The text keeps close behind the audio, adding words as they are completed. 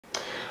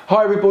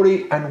Hi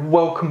everybody and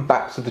welcome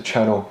back to the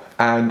channel,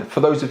 and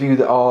for those of you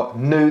that are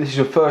new, this is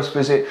your first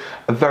visit,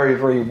 a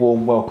very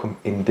warm welcome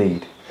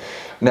indeed.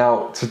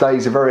 Now today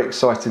is a very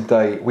exciting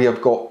day. We have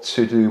got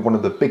to do one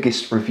of the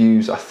biggest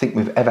reviews I think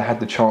we've ever had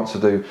the chance to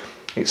do.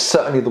 It's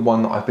certainly the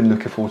one that I've been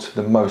looking forward to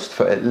the most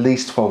for at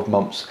least 12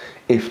 months,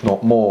 if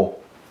not more.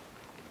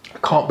 I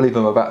can't believe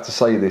I'm about to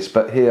say this,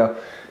 but here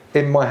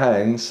in my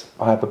hands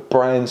I have a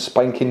brand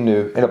spanking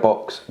new, in a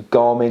box,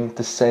 Garmin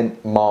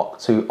Descent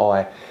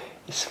Mk2i.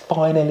 It's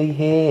finally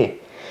here.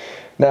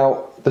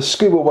 Now, the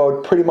Scuba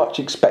world pretty much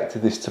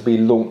expected this to be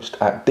launched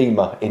at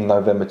DEMA in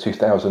November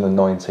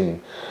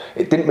 2019.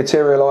 It didn't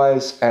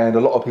materialise, and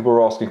a lot of people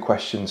were asking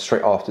questions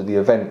straight after the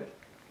event.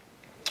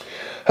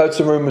 Heard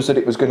some rumours that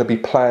it was going to be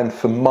planned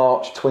for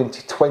March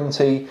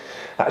 2020.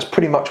 That's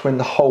pretty much when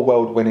the whole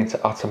world went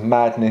into utter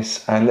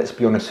madness, and let's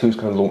be honest, who's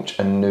going to launch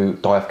a new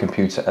dive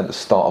computer at the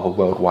start of a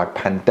worldwide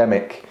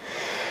pandemic?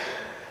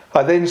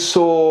 I then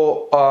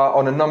saw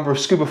on a number of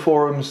Scuba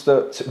forums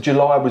that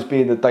July was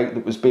being the date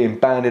that was being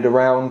bandied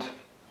around.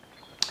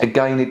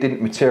 Again, it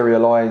didn't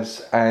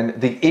materialise,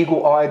 and the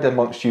eagle-eyed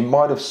amongst you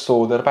might have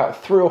saw that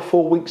about 3 or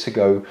 4 weeks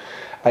ago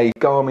a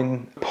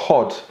Garmin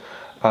pod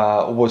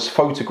was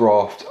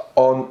photographed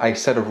on a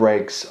set of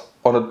regs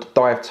on a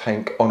dive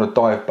tank on a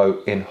dive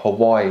boat in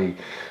Hawaii.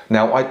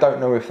 Now, I don't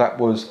know if that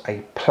was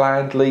a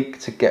planned leak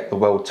to get the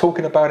world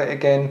talking about it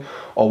again,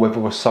 or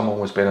whether someone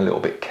was being a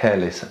little bit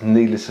careless.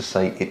 Needless to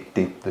say, it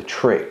did the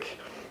trick.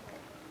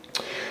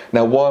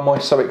 Now, why am I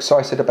so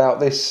excited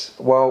about this?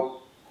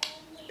 Well,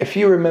 if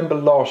you remember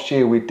last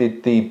year, we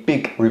did the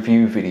big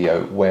review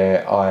video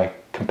where I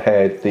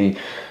compared the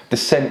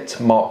Descent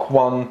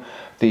Mk2,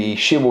 the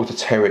Shearwater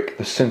Terric,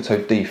 the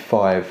Suunto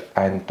D5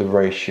 and the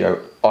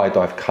Ratio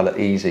iDive Color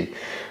Easy.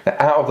 Now,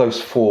 out of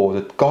those four,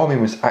 the Garmin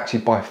was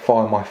actually by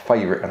far my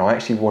favourite, and I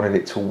actually wanted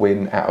it to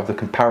win out of the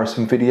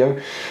comparison video.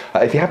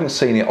 If you haven't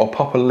seen it, I'll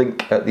pop a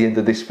link at the end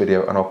of this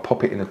video and I'll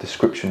pop it in the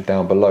description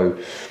down below.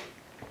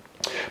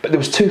 But there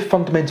was two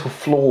fundamental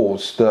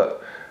flaws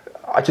that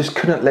I just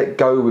couldn't let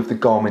go with the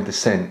Garmin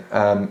Descent.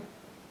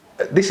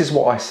 This is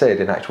what I said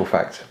in actual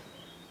fact.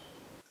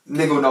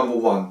 Niggle number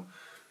one.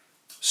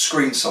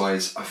 Screen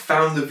size. I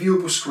found the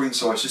viewable screen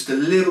size just a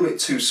little bit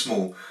too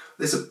small.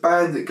 There's a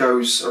band that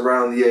goes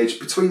around the edge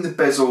between the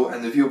bezel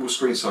and the viewable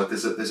screen side.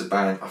 There's a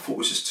band I thought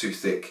was just too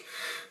thick.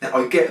 Now,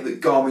 I get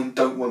that Garmin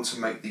don't want to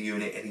make the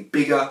unit any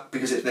bigger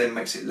because it then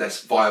makes it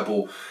less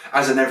viable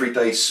as an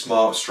everyday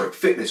smart stroke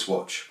fitness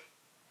watch.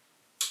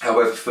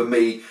 However, for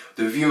me,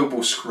 the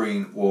viewable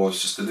screen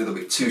was just a little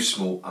bit too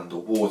small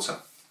underwater.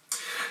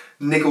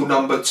 Niggle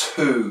number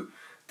two.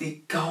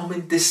 The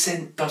Garmin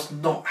Descent does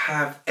not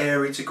have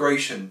air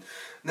integration.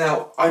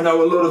 Now, I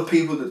know a lot of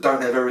people that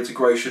don't have air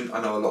integration.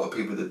 I know a lot of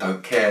people that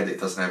don't care that it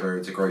doesn't have air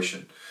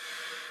integration.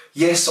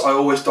 Yes, I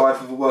always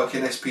dive with a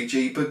working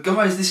SPG, but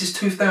guys, this is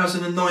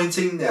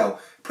 2019 now.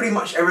 Pretty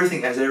much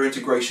everything has air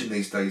integration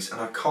these days,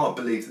 and I can't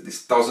believe that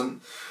this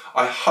doesn't.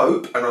 I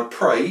hope and I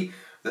pray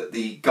that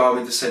the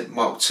Garmin Descent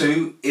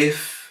Mk2,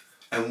 if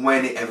and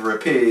when it ever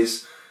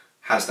appears,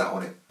 has that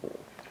on it.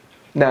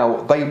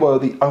 Now, they were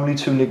the only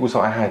two niggles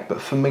I had,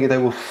 but for me they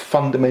were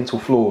fundamental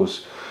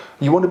flaws.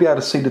 You want to be able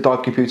to see the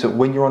dive computer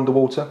when you're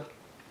underwater,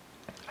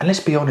 and let's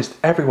be honest,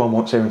 everyone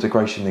wants air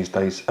integration these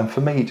days, and for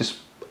me it just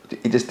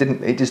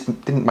didn't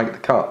make the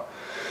cut.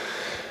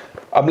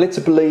 I'm led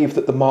to believe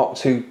that the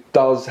Mk2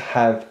 does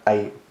have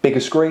a bigger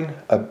screen,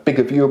 a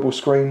bigger viewable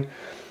screen,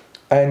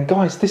 and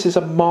guys, this is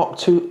a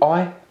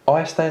Mk2i.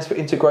 I stands for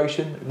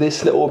integration.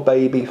 This little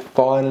baby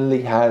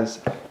finally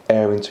has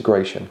air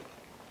integration.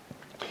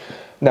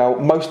 Now,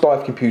 most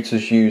dive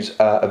computers use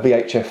a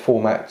VHF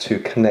format to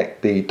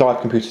connect the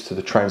dive computer to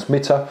the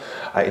transmitter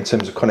in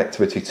terms of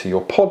connectivity to your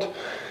pod.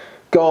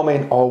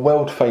 Garmin are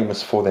world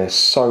famous for their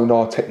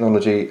Sonar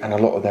technology and a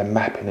lot of their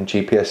mapping and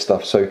GPS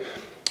stuff. So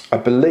I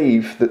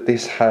believe that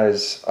this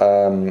has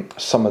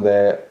some of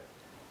their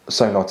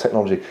Sonar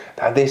technology.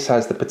 Now, this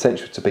has the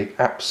potential to be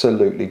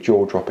absolutely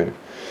jaw-dropping.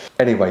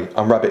 Anyway,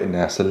 I'm rabbiting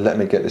now, so let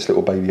me get this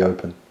little baby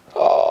open.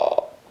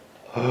 Oh.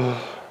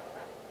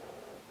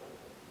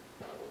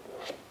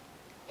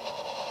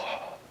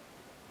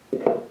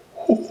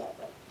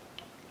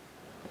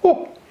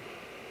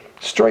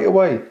 Straight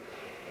away,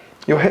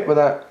 you're hit with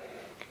that.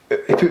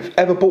 If you've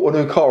ever bought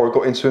a new car or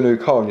got into a new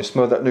car and you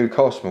smell that new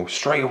car smell,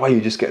 straight away you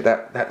just get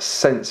that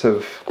sense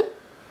of,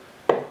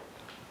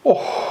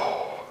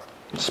 oh,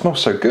 it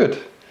smells so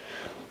good.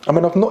 I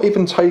mean, I've not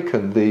even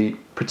taken the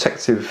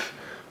protective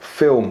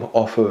film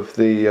off of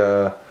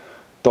the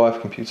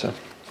dive computer.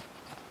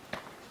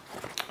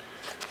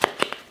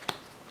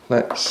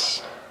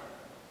 It's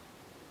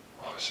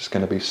just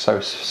going to be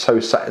so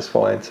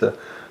satisfying to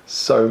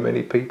so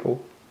many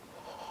people.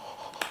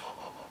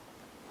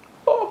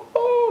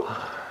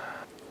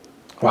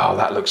 Wow,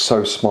 that looks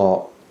so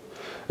smart.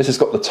 This has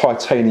got the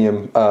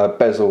titanium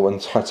bezel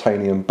and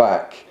titanium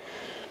back,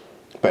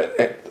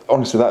 but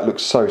honestly, that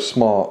looks so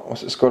smart.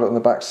 What's it's got on the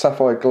back?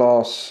 Sapphire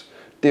glass,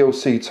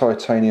 DLC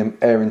titanium,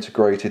 air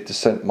integrated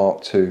Descent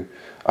Mk2,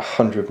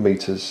 100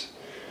 meters.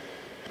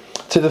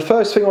 So the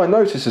first thing I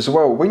noticed as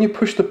well, when you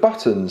push the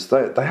buttons,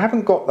 they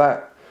haven't got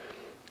that,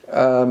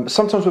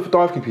 sometimes with a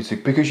dive computer,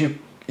 because you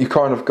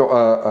kind of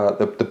got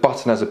the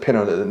button has a pin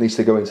on it that needs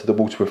to go into the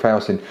waterproof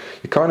housing,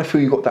 you kind of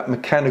feel you've got that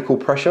mechanical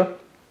pressure.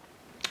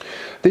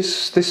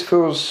 This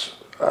feels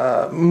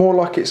more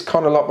like it's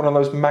kind of like one of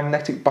those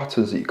magnetic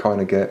buttons that you kind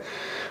of get.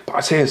 But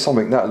I tell you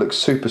something, that looks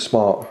super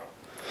smart.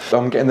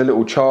 I'm getting the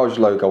little charge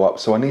logo up,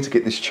 so I need to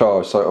get this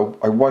charged, so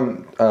I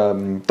won't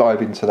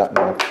dive into that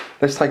now.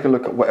 Let's take a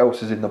look at what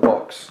else is in the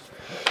box.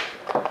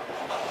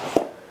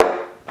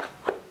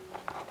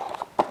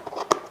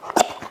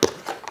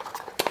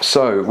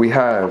 So we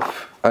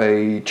have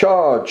a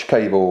charge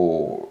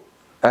cable,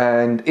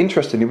 and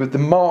interestingly with the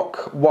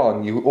Mark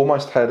 1 you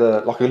almost had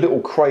like a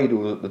little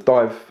cradle that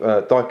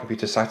the dive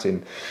computer sat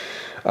in.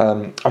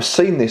 I've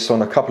seen this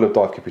on a couple of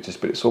dive computers,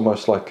 but it's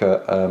almost like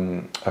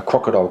a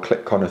crocodile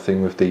clip kind of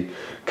thing, with the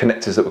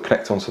connectors that will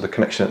connect onto the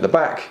connection at the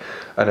back,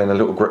 and then a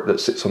little grip that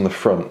sits on the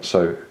front,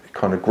 so it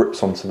kind of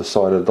grips onto the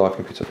side of the dive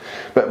computer.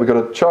 But we've got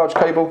a charge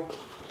cable.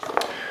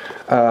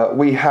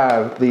 We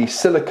have the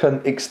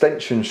silicone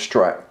extension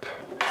strap,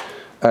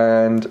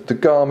 and the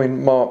Garmin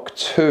Mark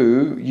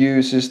 2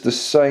 uses the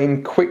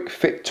same Quick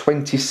Fit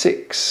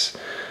 26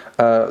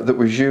 that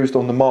was used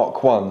on the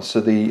Mark 1.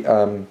 So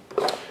the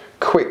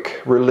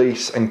quick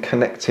release and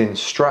connecting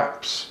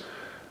straps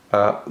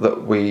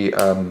that we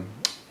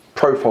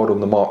profiled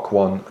on the Mark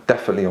 1,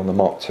 definitely on the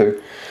Mark 2,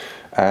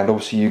 and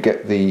obviously you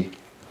get the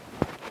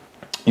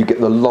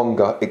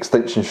longer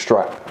extension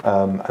strap,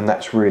 and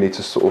that's really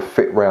to sort of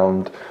fit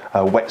round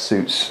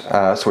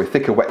wetsuits, sorry,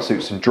 thicker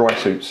wetsuits and dry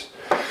suits.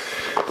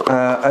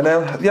 And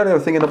now the only other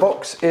thing in the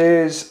box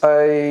is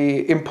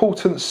a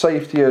important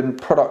safety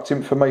and product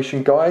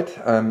information guide.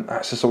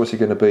 That's just obviously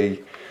going to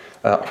be,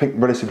 I think,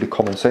 relatively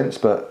common sense,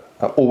 but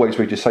always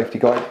read your safety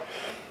guide.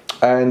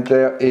 And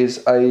there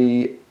is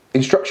a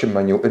instruction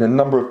manual in a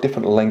number of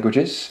different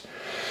languages.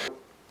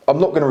 I'm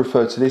not going to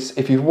refer to this.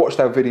 If you've watched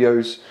our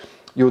videos,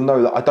 you'll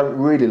know that I don't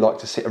really like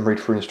to sit and read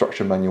through an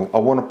instruction manual. I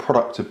want a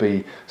product to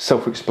be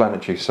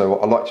self-explanatory, so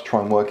I like to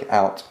try and work it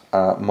out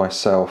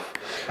myself.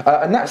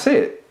 And that's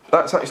it.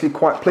 That's actually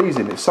quite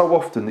pleasing. It's so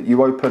often that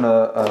you open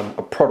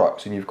a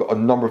product and you've got a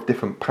number of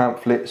different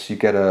pamphlets. You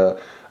get a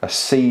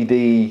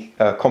CD,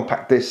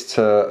 compact disc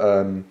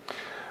to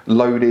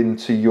load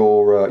into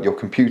your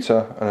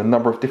computer, and a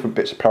number of different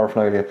bits of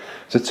paraphernalia.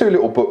 So 2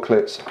 little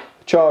booklets,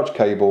 charge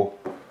cable,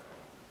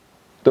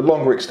 the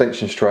longer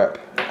extension strap,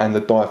 and the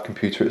dive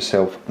computer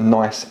itself.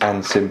 Nice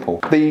and simple.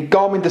 The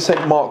Garmin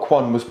Descent Mark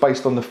 1 was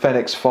based on the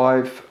Fenix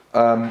 5.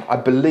 I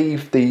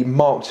believe the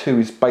Mark 2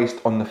 is based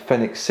on the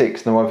Fenix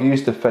 6. Now, I've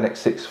used the Fenix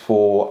 6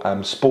 for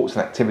sports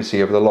and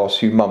activity over the last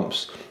few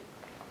months.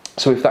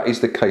 So if that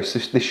is the case,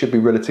 this should be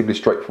relatively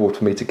straightforward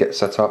for me to get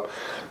set up.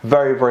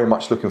 Very, very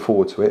much looking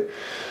forward to it.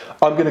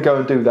 I'm going to go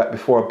and do that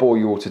before I bore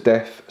you all to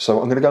death. So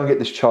I'm going to go and get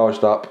this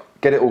charged up,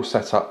 get it all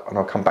set up, and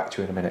I'll come back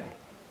to you in a minute.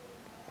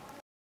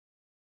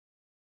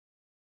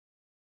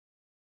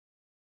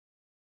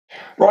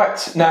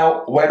 Right,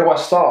 now where do I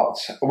start?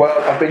 Well,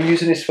 I've been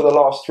using this for the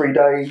last 3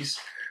 days.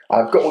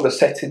 I've got all the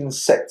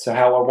settings set to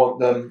how I want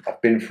them.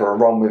 I've been for a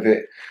run with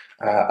it,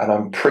 and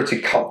I'm pretty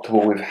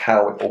comfortable with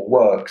how it all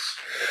works.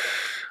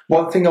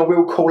 One thing I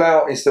will call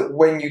out is that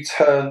when you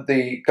turn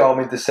the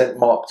Garmin Descent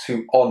Mark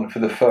 2 on for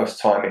the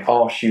first time, it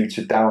asks you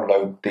to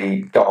download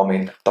the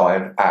Garmin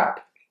Dive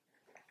app.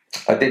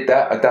 I did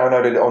that, I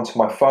downloaded it onto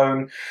my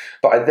phone,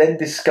 but I then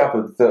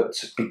discovered that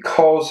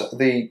because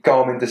the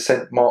Garmin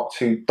Descent Mark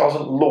 2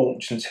 doesn't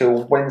launch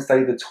until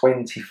Wednesday the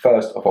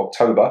 21st of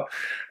October,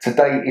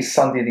 today is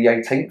Sunday the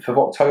 18th of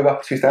October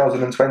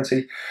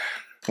 2020,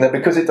 now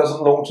because it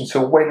doesn't launch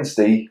until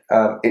Wednesday,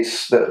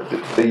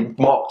 the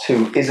Mark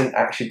 2 isn't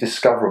actually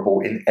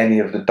discoverable in any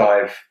of the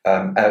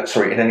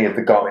in any of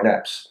the Garmin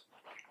apps.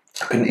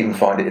 I couldn't even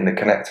find it in the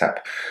Connect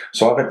app,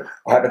 so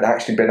I haven't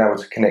actually been able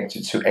to connect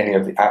it to any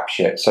of the apps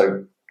yet.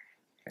 So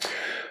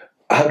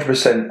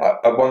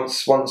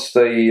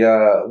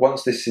 100%.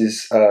 Once this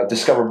is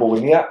discoverable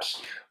in the apps,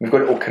 we've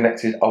got it all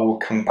connected, I will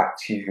come back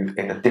to you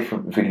in a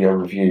different video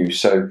review.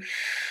 So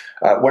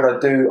when I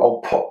do, I'll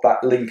pop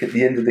that link at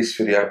the end of this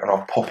video, and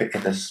I'll pop it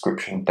in the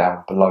description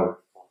down below.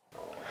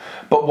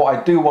 But what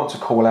I do want to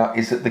call out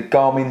is that the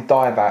Garmin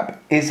Dive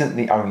app isn't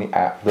the only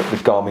app that the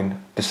Garmin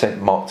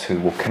Descent Mark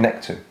 2 will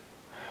connect to.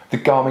 The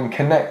Garmin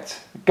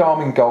Connect,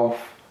 Garmin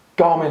Golf,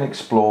 Garmin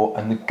Explore,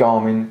 and the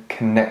Garmin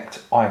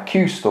Connect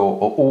IQ store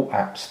are all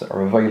apps that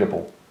are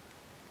available.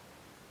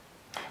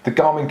 The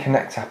Garmin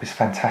Connect app is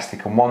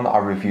fantastic, and one that I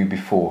reviewed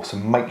before, so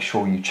make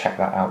sure you check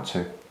that out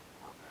too.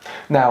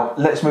 Now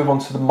let's move on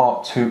to the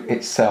Mark 2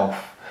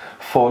 itself.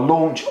 For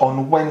launch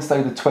on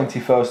Wednesday the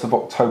 21st of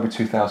October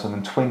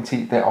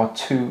 2020, there are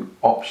 2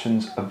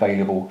 options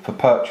available for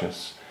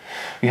purchase.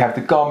 You have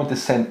the Garmin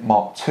Descent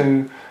Mark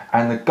 2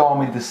 and the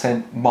Garmin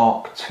Descent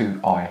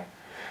Mk2i.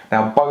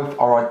 Now both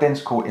are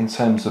identical in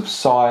terms of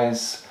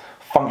size,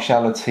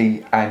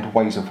 functionality and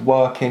ways of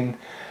working.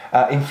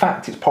 In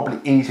fact, it's probably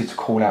easier to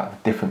call out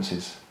the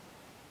differences.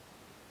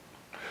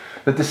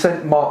 The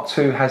Descent Mark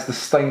 2 has the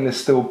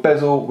stainless steel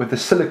bezel with the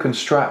silicone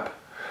strap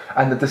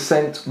and the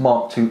Descent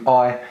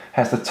Mk2i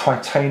has the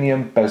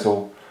titanium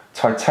bezel,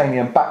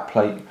 titanium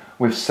backplate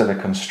with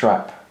silicone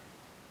strap.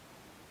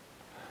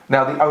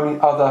 Now the only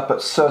other,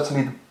 but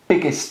certainly the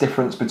biggest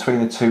difference between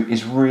the two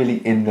is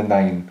really in the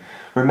name.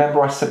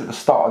 Remember I said at the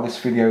start of this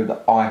video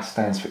that I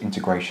stands for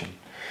integration.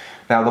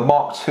 Now the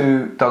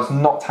Mk2 does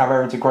not have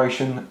air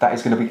integration. That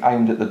is going to be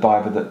aimed at the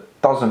diver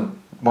that doesn't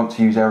want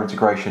to use air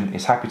integration,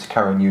 is happy to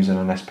carry on using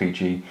an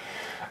SPG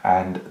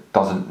and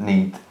doesn't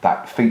need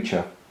that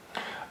feature.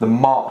 The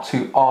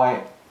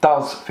Mk2i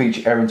does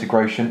feature air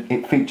integration.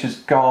 It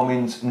features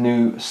Garmin's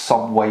new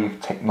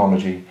Subwave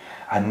technology,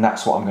 and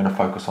that's what I'm going to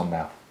focus on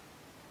now.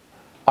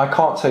 I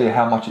can't tell you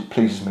how much it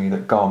pleases me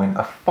that Garmin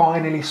have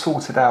finally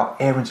sorted out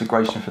air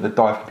integration for the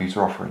dive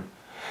computer offering.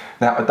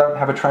 Now I don't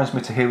have a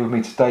transmitter here with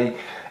me today.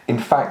 In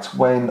fact,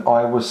 when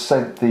I was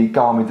sent the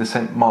Garmin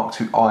Descent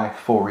Mk2i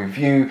for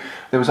review,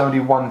 there was only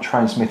one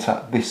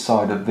transmitter this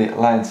side of the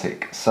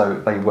Atlantic, so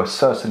they were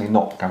certainly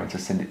not going to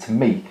send it to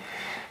me.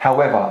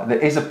 However, there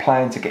is a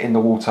plan to get in the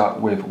water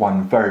with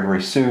one very,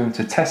 very soon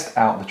to test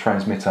out the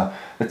transmitter,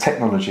 the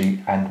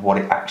technology and what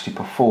it actually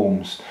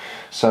performs.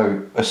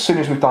 So as soon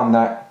as we've done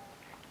that,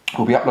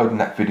 we'll be uploading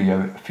that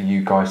video for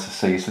you guys to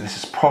see. So this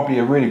is probably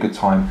a really good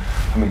time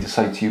for me to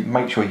say to you,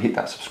 make sure you hit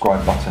that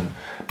subscribe button.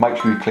 Make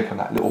sure you click on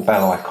that little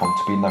bell icon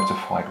to be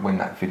notified when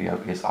that video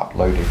is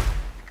uploaded.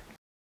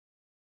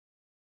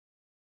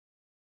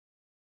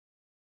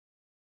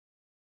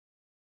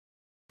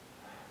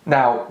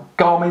 Now,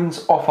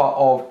 Garmin's offer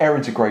of air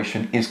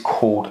integration is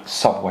called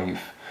Subwave.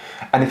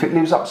 And if it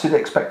lives up to the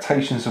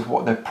expectations of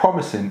what they're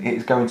promising, it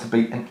is going to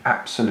be an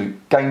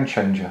absolute game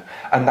changer.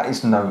 And that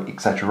is no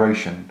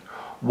exaggeration.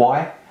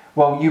 Why?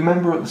 Well, you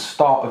remember at the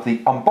start of the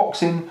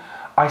unboxing,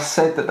 I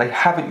said that they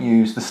haven't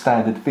used the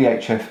standard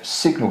VHF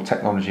signal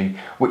technology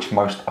which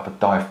most other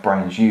dive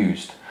brands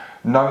used.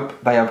 Nope,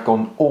 they have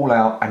gone all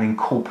out and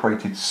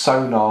incorporated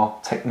Sonar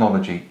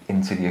technology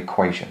into the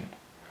equation.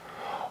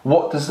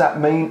 What does that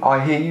mean,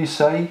 I hear you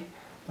say?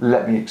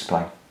 Let me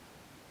explain.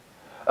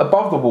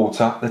 Above the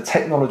water, the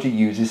technology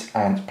uses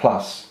ANT+.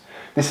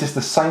 This is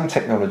the same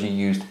technology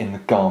used in the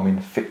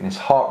Garmin fitness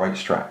heart rate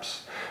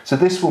straps. So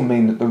this will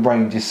mean that the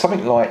range is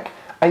something like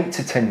 8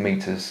 to 10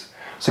 meters.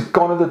 So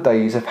gone are the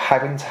days of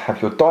having to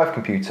have your dive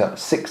computer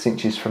 6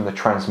 inches from the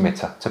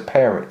transmitter to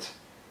pair it.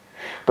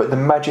 But the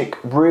magic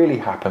really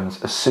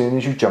happens as soon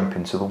as you jump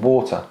into the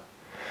water.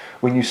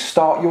 When you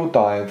start your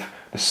dive,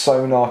 the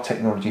Sonar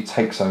technology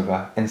takes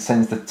over and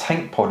sends the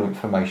tank pod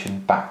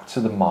information back to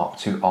the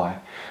Mk2i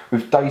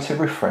with data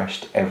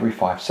refreshed every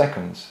 5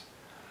 seconds.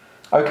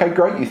 Okay,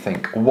 great, you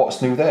think.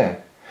 What's new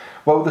there?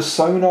 Well, the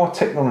Sonar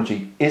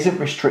technology isn't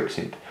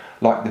restricted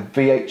like the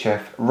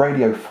VHF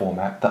radio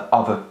format that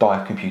other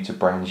dive computer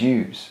brands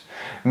use,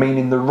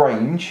 meaning the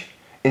range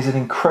is an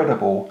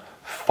incredible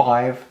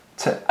 5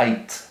 to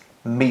 8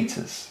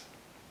 meters.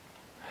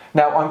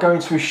 Now I'm going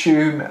to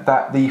assume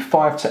that the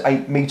 5 to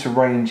 8 meter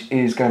range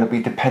is going to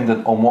be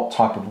dependent on what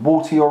type of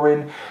water you're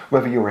in,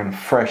 whether you're in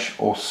fresh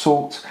or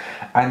salt,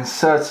 and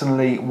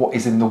certainly what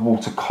is in the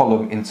water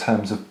column in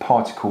terms of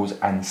particles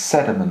and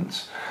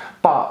sediments.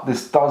 But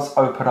this does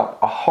open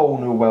up a whole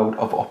new world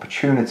of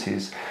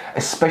opportunities,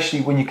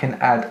 especially when you can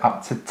add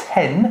up to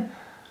 10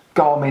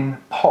 Garmin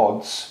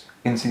pods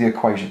into the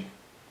equation.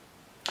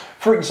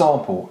 For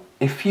example,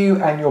 if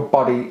you and your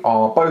buddy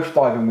are both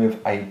diving with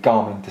a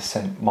Garmin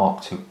Descent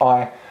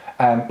Mk2i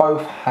and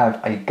both have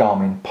a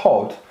Garmin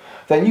pod,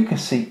 then you can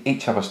see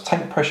each other's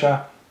tank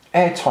pressure,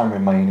 air time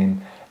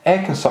remaining,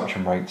 air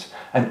consumption rates,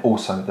 and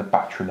also the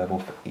battery level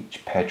for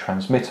each paired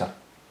transmitter.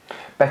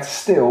 Better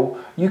still,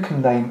 you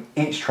can name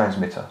each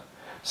transmitter.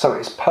 So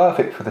it's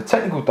perfect for the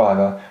technical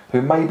diver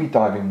who may be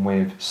diving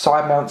with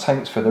side mount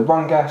tanks for the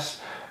run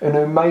gas and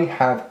who may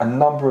have a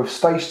number of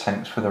stage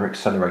tanks for their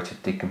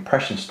accelerated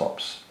decompression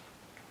stops.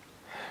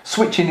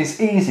 Switching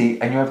is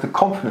easy and you have the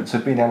confidence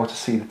of being able to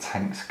see the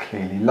tanks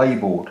clearly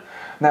labelled.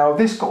 Now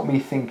this got me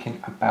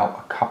thinking about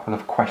a couple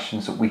of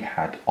questions that we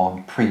had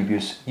on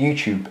previous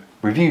YouTube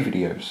review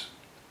videos.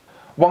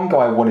 One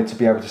guy wanted to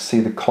be able to see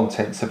the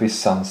contents of his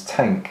son's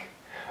tank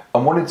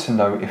and wanted to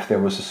know if there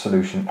was a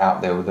solution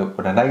out there that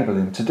would enable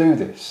him to do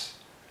this.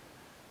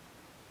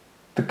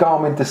 The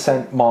Garmin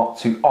Descent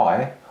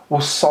Mk2i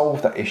will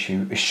solve that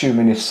issue,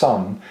 assuming his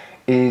son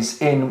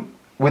is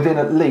within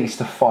at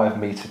least a 5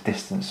 meter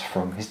distance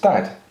from his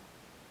dad.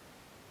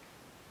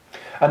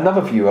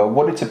 Another viewer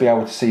wanted to be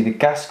able to see the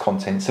gas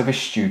contents of his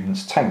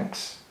students'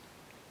 tanks.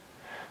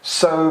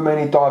 So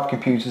many dive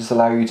computers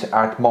allow you to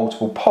add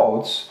multiple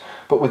pods,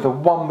 but with a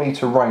 1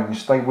 meter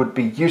range they would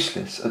be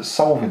useless at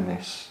solving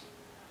this.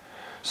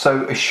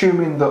 So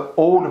assuming that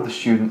all of the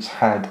students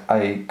had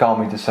a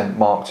Garmin Descent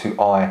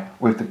Mk2i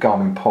with the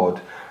Garmin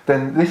pod,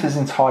 then this is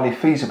entirely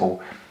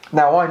feasible.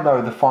 Now I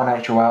know the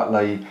financial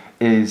outlay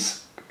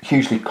is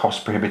hugely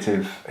cost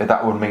prohibitive.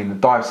 That would mean the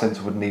dive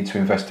centre would need to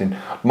invest in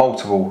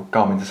multiple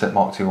Garmin Descent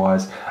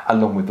Mk2i's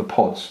along with the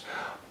pods.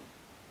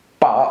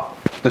 But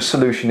the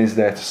solution is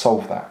there to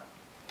solve that.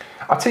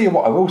 I'll tell you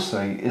what I will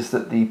say is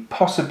that the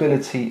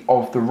possibility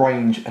of the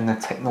range and the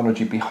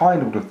technology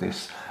behind all of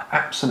this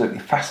absolutely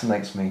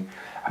fascinates me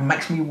and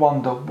makes me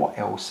wonder what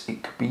else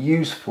it could be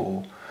used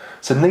for.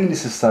 So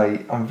needless to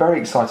say, I'm very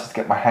excited to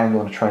get my hand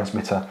on a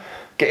transmitter,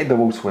 get in the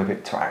water with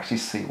it to actually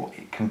see what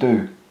it can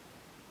do.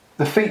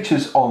 The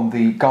features on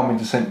the Garmin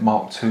Descent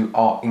Mk2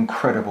 are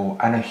incredible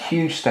and a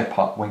huge step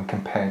up when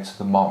compared to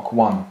the Mark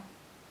 1.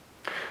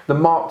 The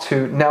Mark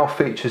II now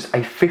features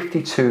a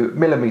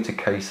 52mm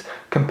case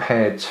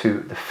compared to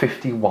the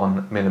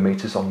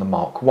 51mm on the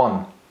Mark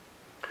 1.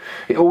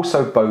 It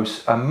also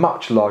boasts a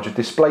much larger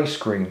display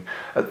screen.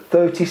 At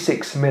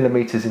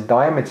 36mm in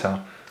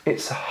diameter,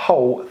 it's a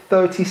whole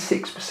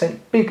 36%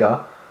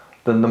 bigger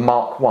than the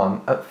Mark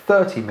 1 at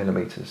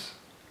 30mm.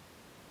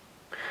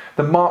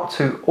 The Mark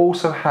II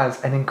also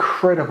has an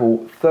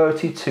incredible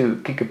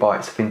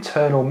 32GB of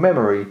internal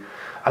memory,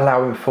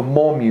 allowing for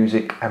more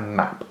music and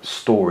map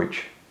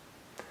storage.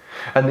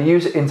 And the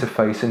user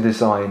interface and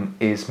design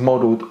is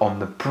modelled on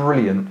the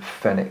brilliant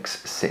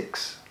Fenix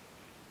 6.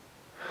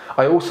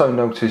 I also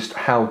noticed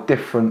how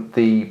different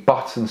the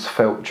buttons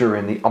felt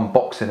during the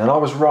unboxing, and I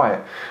was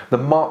right. The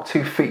Mark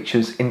II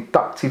features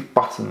inductive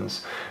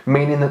buttons,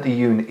 meaning that the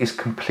unit is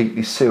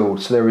completely sealed,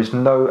 so there is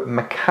no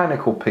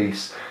mechanical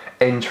piece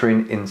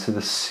entering into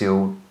the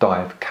sealed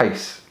dive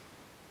case.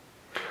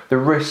 The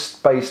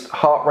wrist-based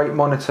heart rate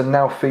monitor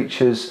now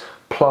features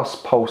Plus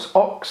Pulse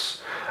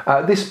Ox.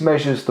 This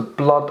measures the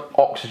blood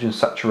oxygen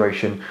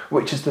saturation,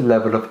 which is the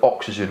level of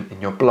oxygen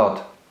in your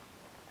blood.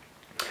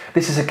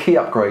 This is a key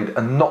upgrade,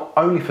 and not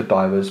only for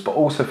divers but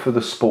also for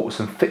the sports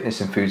and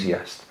fitness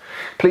enthusiast.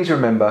 Please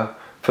remember,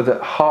 for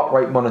the heart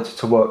rate monitor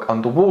to work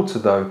underwater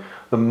though,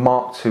 the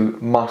Mark II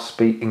must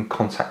be in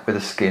contact with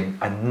the skin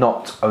and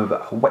not over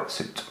a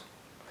wetsuit.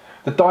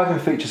 The diving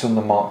features on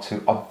the Mark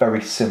II are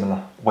very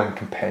similar when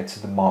compared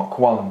to the Mark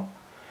I.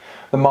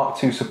 The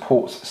Mark II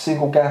supports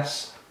single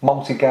gas,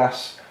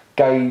 multi-gas,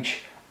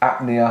 gauge,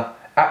 apnea,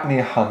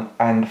 apnea hunt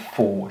and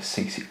 4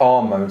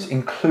 CCR modes,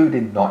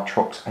 including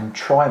nitrox and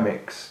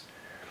trimix.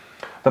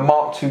 The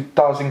Mark II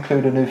does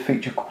include a new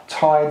feature called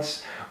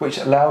Tides, which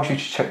allows you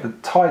to check the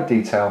tide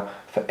detail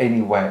for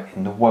anywhere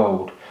in the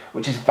world,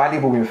 which is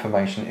valuable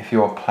information if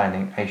you are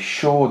planning a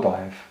shore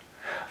dive.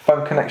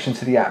 Phone connection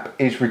to the app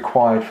is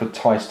required for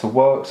Tides to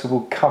work, so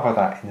we'll cover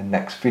that in the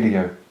next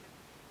video.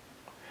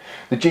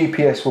 The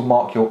GPS will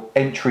mark your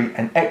entry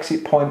and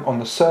exit point on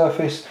the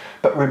surface,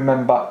 but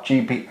remember,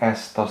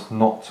 GPS does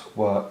not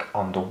work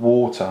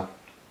underwater.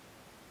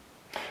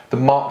 The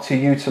Mark II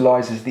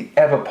utilises the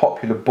ever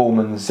popular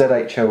Ballman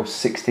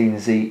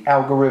ZHL16Z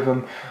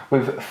algorithm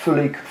with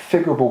fully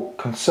configurable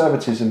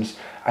conservatisms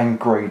and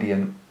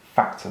gradient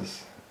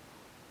factors.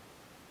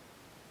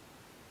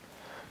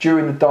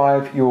 During the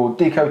dive, your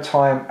deco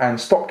time and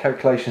stop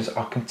calculations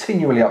are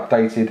continually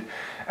updated,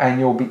 and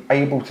you'll be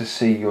able to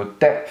see your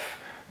depth,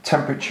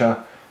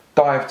 temperature,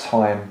 dive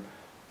time,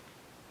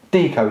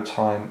 deco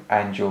time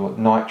and your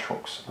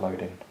nitrox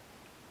loading.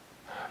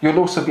 You'll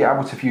also be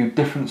able to view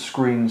different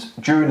screens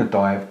during the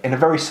dive in a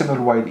very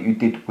similar way that you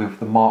did with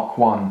the Mark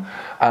I,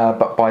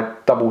 but by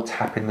double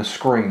tapping the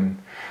screen.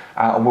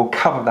 And we'll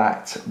cover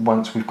that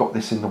once we've got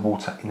this in the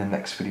water in the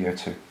next video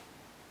too.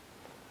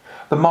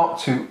 The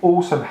Mark II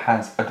also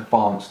has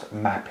advanced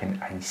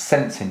mapping and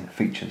sensing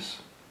features.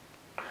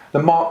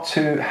 The Mark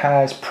II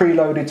has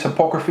preloaded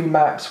topography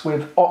maps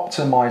with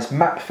optimised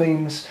map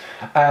themes,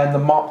 and the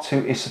Mark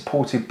II is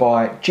supported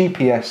by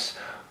GPS,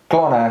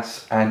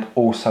 GLONASS and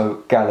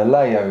also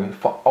Galileo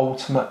for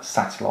ultimate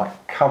satellite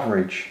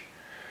coverage.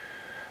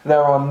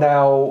 There are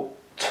now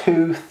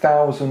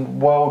 2,000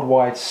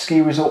 worldwide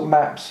ski resort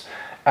maps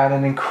and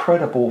an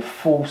incredible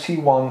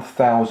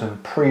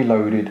 41,000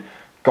 preloaded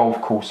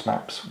golf course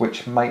maps,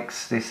 which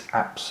makes this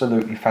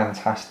absolutely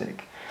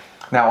fantastic.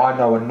 Now, I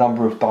know a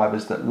number of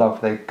divers that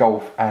love their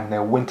golf and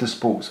their winter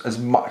sports as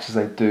much as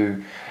they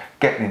do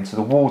getting into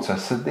the water,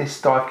 so this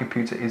dive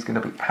computer is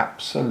going to be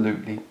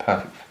absolutely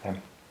perfect for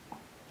them.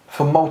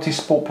 For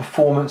multi-sport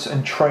performance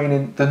and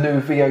training, the new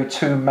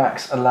VO2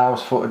 Max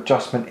allows for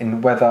adjustment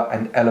in weather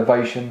and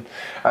elevation.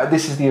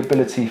 This is the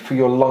ability for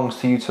your lungs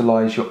to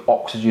utilise your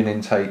oxygen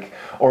intake,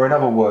 or in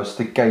other words,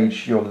 to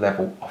gauge your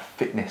level of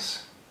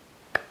fitness.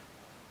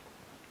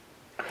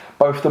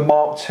 Both the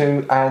Mark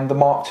II and the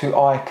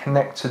Mk2i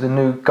connect to the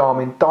new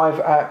Garmin Dive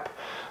app.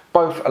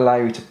 Both allow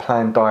you to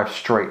plan dives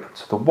straight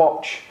to the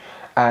watch,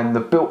 and the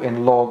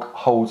built-in log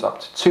holds up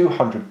to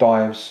 200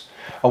 dives.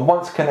 And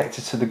once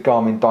connected to the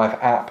Garmin Dive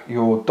app,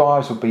 your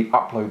dives will be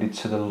uploaded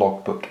to the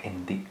logbook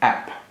in the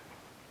app.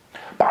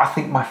 But I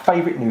think my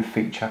favourite new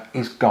feature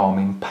is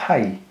Garmin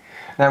Pay.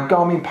 Now,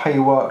 Garmin Pay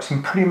works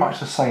in pretty much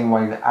the same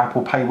way that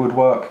Apple Pay would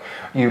work.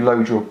 You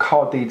load your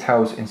card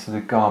details into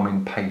the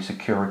Garmin Pay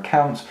secure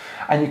account,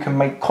 and you can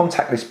make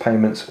contactless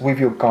payments with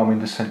your Garmin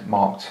Descent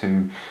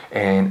Mk2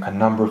 in a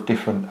number of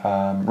different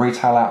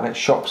retail outlet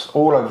shops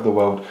all over the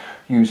world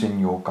using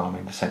your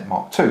Garmin Descent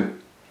Mk2.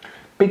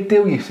 Big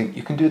deal, you think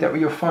you can do that with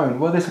your phone?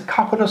 Well, there's a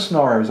couple of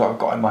scenarios that I've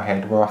got in my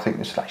head where I think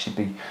this will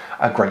actually be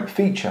a great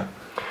feature.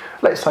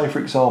 Let's say, for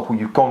example,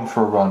 you've gone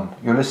for a run,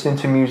 you're listening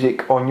to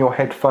music on your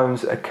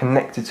headphones that are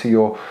connected to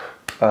your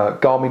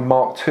Garmin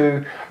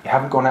Mk2, you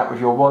haven't gone out with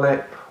your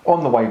wallet,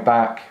 On the way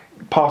back,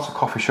 pass a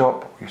coffee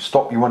shop, you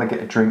stop, you want to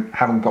get a drink,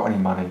 haven't got any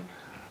money.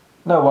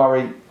 No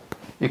worry,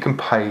 you can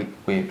pay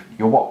with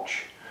your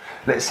watch.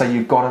 Let's say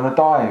you've gone on a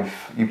dive,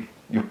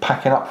 you're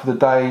packing up for the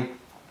day,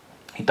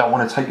 you don't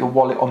want to take your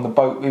wallet on the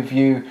boat with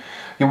you,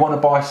 you want to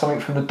buy something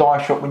from the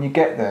dive shop when you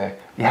get there,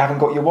 you haven't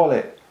got your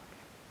wallet.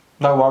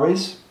 No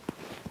worries,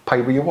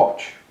 pay with your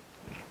watch.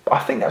 I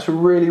think that's a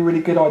really,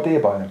 really good idea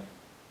by them.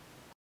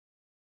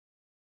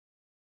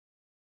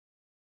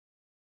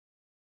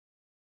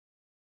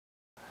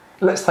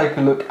 Let's take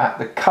a look at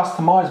the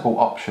customizable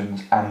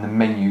options and the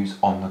menus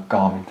on the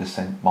Garmin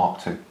Descent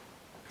Mk2.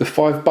 The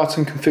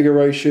 5-button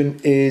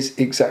configuration is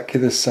exactly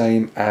the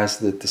same as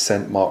the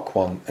Descent Mark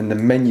 1, and the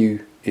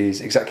menu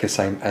is exactly the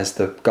same as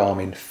the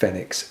Garmin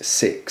Fenix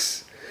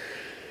 6.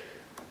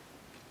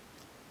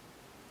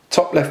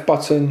 Top left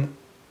button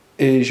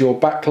is your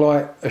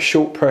backlight. A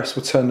short press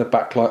will turn the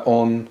backlight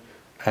on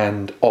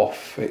and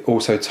off. It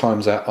also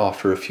times out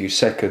after a few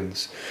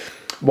seconds,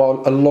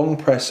 while a long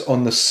press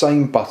on the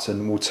same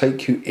button will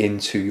take you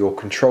into your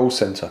control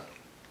center.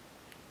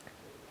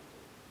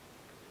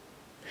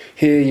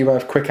 Here you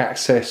have quick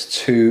access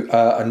to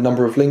a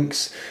number of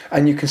links,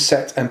 and you can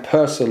set and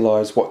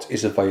personalize what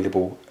is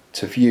available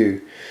to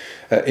view.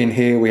 In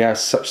here we have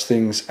such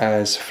things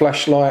as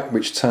flashlight,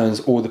 which turns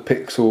all the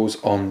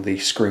pixels on the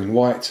screen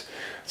white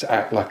to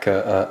act like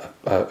a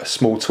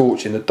small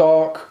torch in the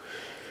dark.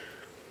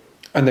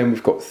 And then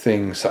we've got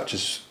things such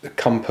as the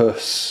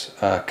compass,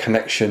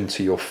 connection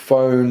to your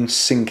phone,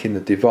 syncing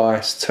the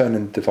device,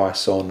 turning the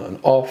device on and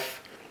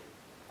off.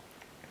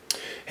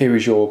 Here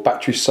is your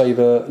battery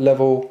saver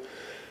level,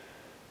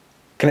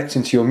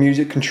 connecting to your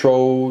music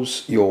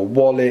controls, your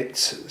wallet,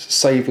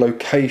 save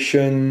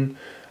location,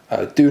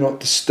 do not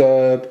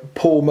disturb,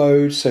 pool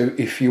mode. So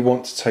if you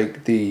want to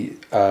take the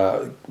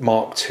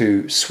Mark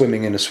II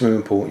swimming in a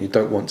swimming pool and you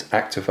don't want to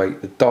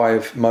activate the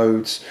dive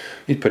modes,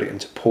 you'd put it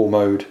into pool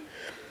mode.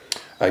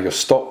 Your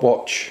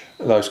stopwatch,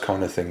 those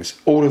kind of things.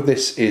 All of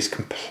this is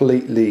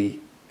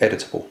completely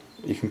editable.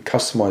 You can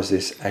customize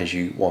this as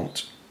you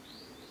want.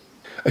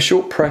 A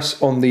short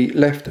press on the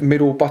left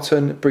middle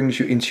button brings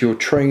you into your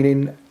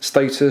training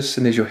status,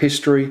 and there's your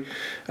history.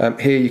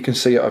 Here you can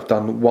see I've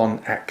done one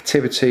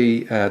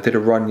activity, did a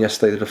run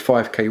yesterday, did a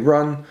 5k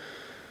run.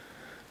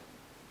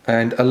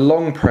 And a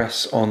long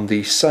press on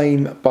the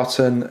same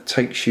button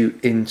takes you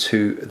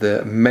into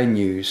the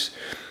menus.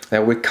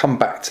 Now we'll come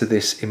back to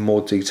this in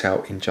more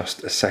detail in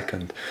just a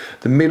second.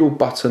 The middle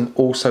button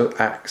also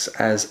acts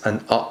as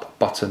an up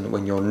button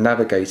when you're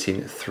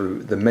navigating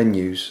through the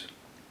menus.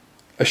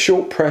 A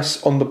short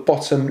press on the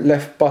bottom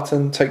left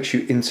button takes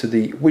you into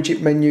the widget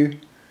menu.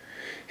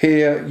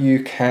 Here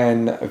you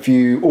can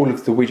view all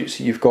of the widgets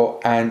that you've got,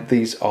 and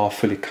these are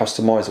fully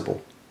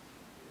customizable.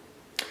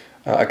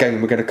 Again,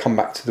 we're going to come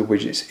back to the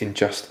widgets in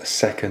just a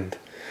second.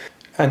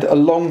 And a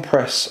long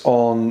press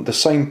on the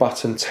same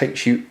button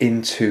takes you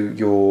into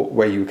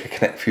where you can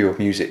connect for your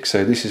music.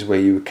 So this is where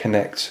you would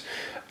connect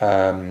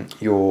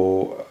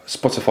your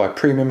Spotify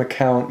Premium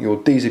account, your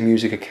Deezer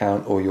Music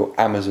account, or your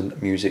Amazon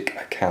Music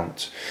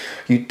account.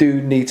 You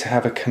do need to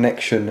have a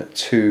connection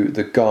to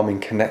the Garmin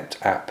Connect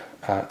app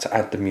to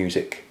add the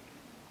music.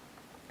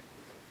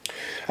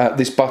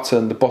 This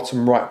button, the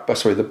bottom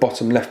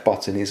left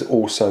button, is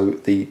also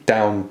the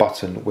down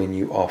button when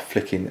you are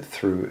flicking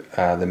through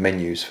the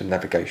menus for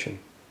navigation.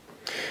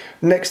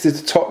 Next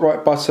is the top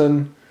right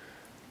button.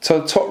 So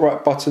the top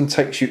right button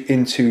takes you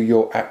into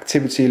your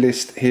activity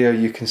list. Here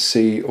you can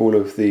see all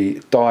of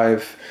the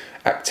dive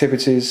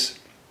activities.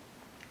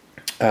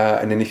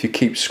 And then if you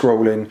keep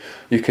scrolling,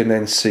 you can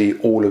then see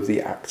all of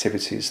the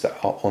activities that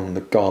are on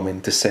the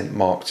Garmin Descent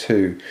Mark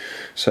II.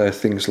 So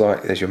things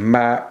like there's your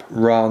map,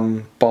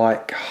 run,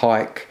 bike,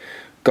 hike,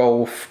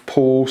 golf,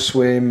 pool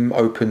swim,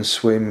 open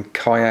swim,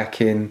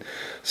 kayaking,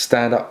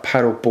 stand-up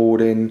paddle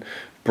boarding,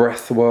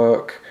 breath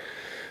work,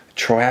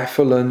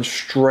 triathlon,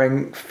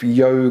 strength,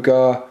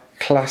 yoga,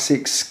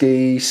 classic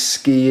ski,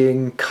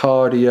 skiing,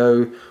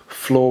 cardio,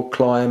 floor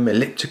climb,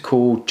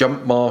 elliptical,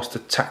 jump master,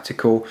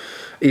 tactical,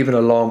 even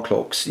alarm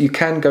clocks. You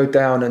can go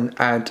down and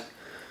add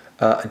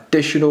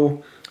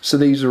additional. So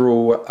these are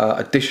all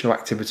additional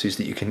activities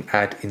that you can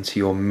add into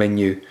your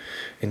menu.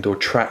 Indoor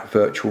track,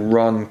 virtual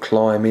run,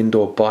 climb,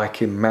 indoor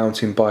biking,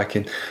 mountain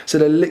biking. So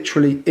there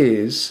literally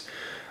is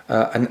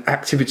an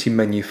activity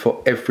menu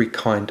for every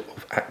kind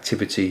of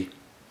activity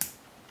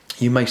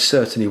you may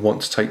certainly want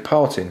to take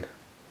part in.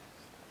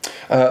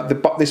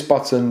 This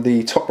button,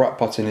 the top right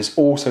button, is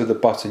also the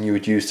button you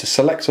would use to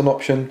select an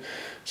option.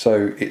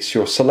 So it's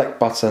your select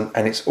button,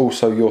 and it's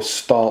also your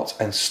start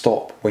and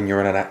stop when you're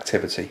in an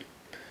activity.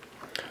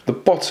 The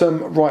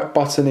bottom right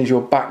button is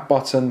your back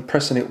button.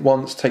 Pressing it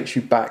once takes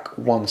you back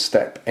one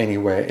step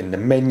anywhere in the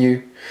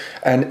menu.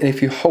 And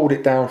if you hold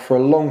it down for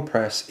a long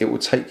press, it will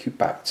take you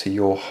back to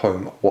your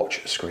home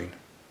watch screen.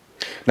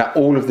 Now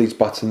all of these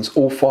buttons,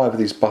 all 5 of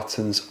these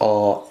buttons,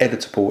 are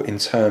editable in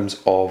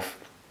terms of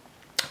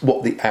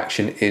what the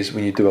action is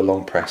when you do a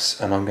long press,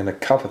 and I'm going to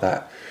cover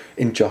that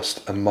in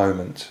just a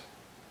moment.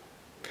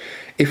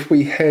 If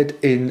we head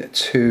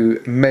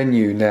into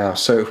menu now,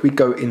 so if we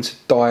go into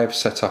dive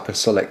setup and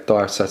select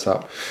dive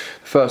setup,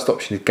 the first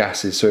option is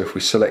gases. So if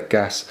we select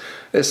gas,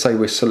 let's say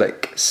we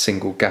select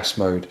single gas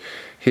mode.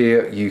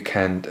 Here you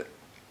can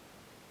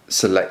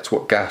select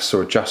what gas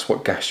or adjust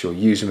what gas you're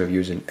using, whether you're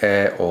using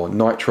air or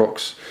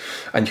nitrox,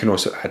 and you can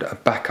also add a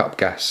backup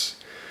gas.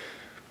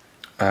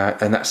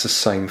 And that's the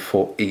same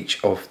for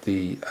each of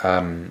the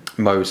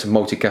modes. The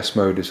multi-gas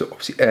mode is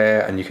obviously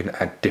air, and you can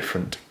add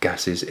different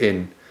gases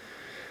in.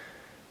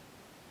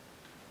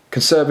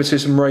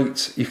 Conservatism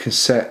rate, you can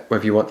set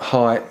whether you want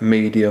high,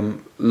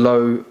 medium,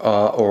 low,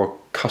 or a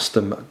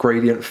custom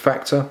gradient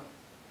factor.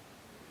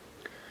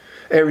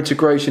 Air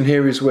integration,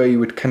 here is where you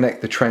would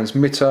connect the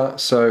transmitter,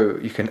 so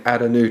you can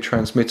add a new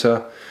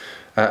transmitter,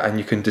 and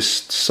you can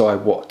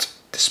decide what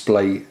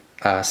display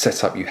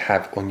setup you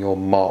have on your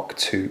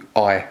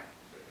Mk2i.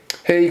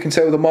 Here you can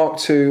tell the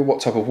Mk2 what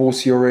type of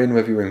water you're in,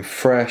 whether you're in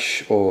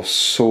fresh or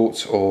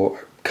salt or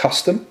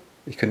custom.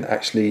 You can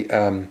actually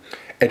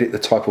edit the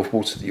type of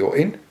water that you're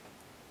in.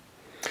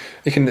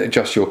 You can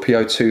adjust your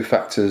PO2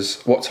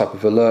 factors, what type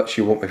of alerts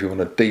you want, whether you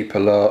want a deep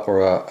alert or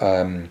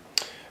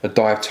a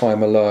dive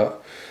time alert,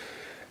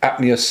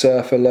 apnea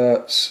surf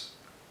alerts,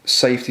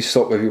 safety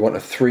stop, whether you want a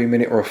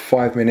 3-minute or a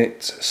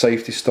 5-minute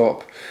safety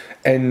stop,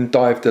 end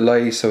dive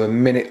delay, so a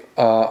minute,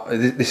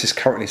 this is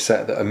currently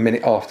set that a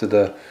minute after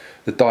the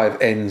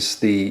dive ends,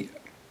 the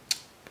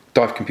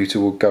dive computer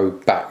will go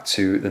back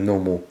to the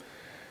normal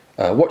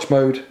watch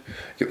mode.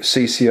 You've got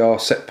CCR,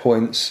 set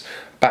points,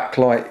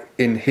 backlight.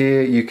 In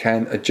here you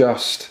can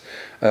adjust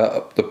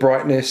the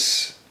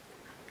brightness,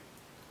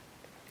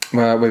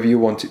 whether you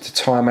want it to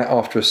time out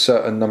after a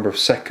certain number of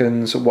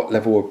seconds, what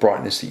level of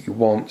brightness that you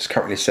want. It's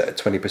currently set at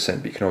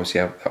 20%, but you can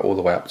obviously have that all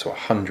the way up to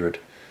 100.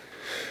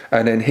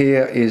 And then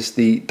here is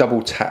the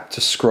double tap to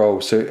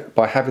scroll. So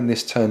by having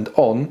this turned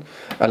on,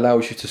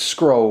 allows you to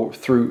scroll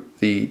through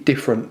the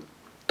different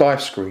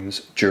dive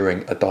screens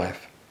during a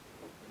dive.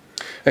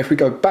 If we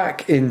go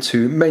back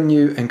into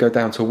menu and go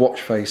down to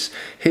watch face,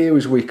 here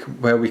is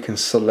where we can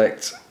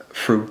select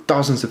through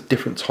dozens of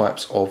different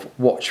types of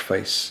watch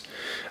face,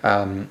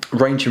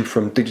 ranging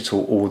from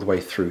digital all the way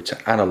through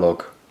to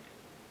analog.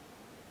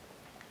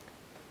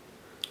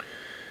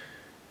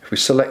 If we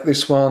select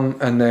this one,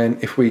 and then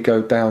if we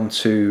go down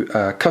to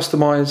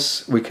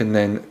customize, we can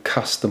then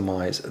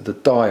customize the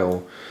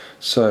dial.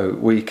 So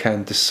we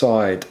can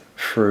decide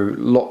through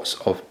lots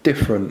of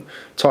different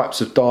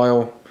types of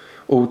dial,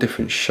 all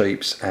different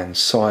shapes and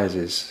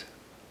sizes.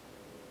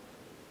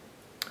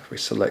 If we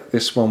select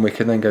this one, we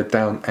can then go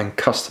down and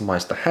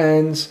customize the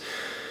hands.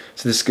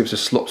 So this gives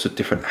us lots of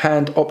different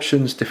hand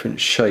options, different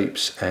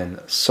shapes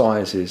and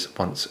sizes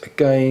once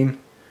again.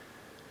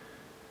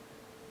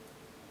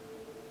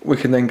 We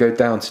can then go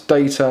down to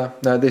data.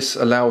 Now this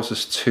allows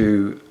us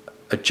to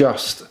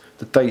adjust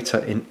the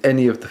data in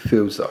any of the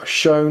fields that are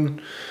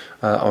shown.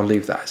 I'll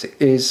leave that as it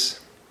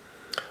is.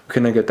 We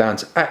can then go down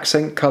to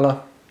accent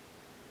color.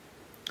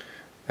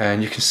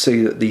 And you can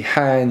see that the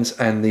hands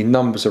and the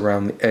numbers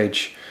around the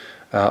edge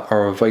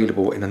are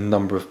available in a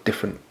number of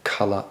different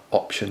colour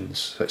options.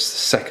 So it's the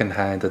second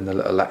hand and the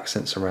little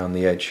accents around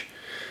the edge.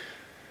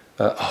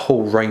 A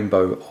whole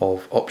rainbow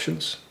of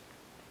options.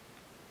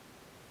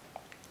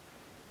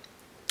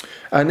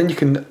 And then you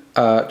can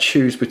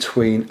choose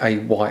between a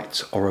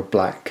white or a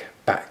black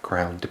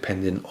background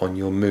depending on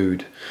your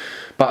mood.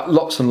 But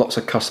lots and lots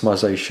of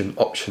customization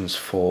options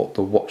for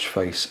the watch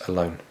face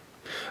alone.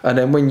 And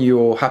then when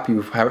you're happy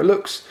with how it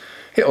looks,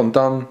 hit on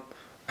done,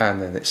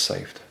 and then it's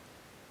saved.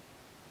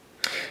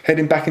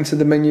 Heading back into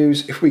the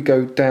menus, if we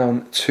go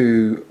down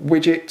to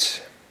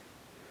widget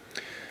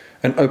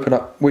and open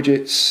up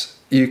widgets,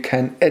 you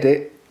can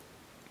edit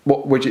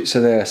what widgets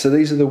are there. So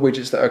these are the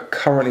widgets that are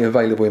currently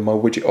available in my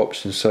widget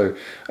options. So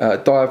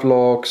dive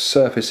log,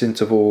 surface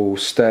interval,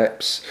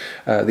 steps,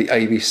 the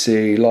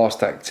ABC,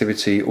 last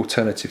activity,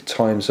 alternative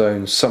time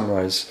zones,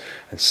 sunrise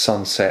and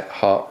sunset,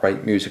 heart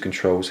rate, music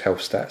controls, health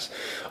stats.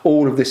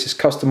 All of this is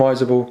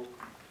customizable.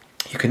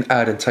 You can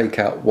add and take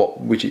out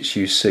what widgets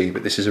you see,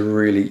 but this is a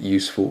really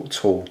useful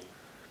tool.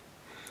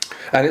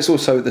 And it's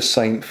also the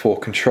same for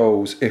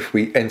controls. If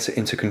we enter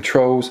into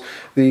controls,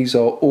 these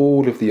are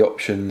all of the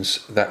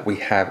options that we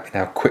have in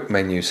our quick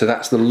menu. So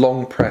that's the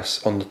long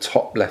press on the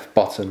top left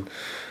button.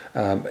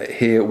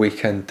 Here we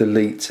can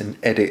delete and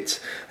edit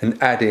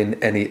and add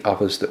in any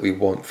others that we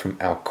want from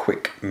our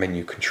quick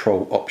menu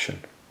control option.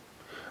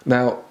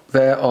 Now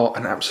there are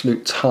an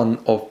absolute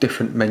ton of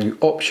different menu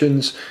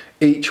options,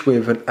 each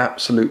with an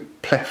absolute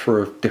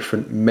plethora of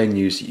different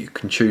menus that you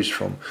can choose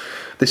from.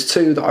 There's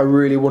two that I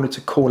really wanted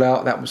to call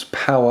out. That was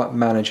Power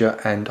Manager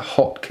and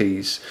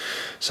Hotkeys.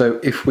 So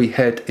if we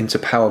head into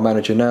Power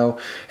Manager now,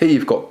 here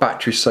you've got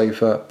battery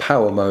saver,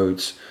 power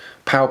modes,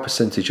 power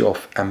percentage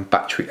off and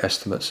battery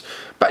estimates.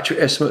 Battery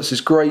estimates is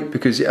great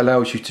because it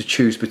allows you to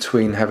choose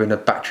between having a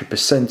battery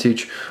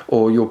percentage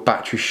or your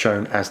battery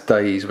shown as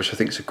days, which I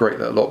think is a great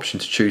little option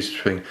to choose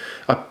between.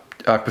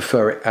 I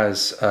prefer it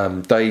as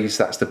days,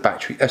 that's the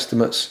battery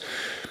estimates,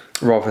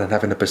 rather than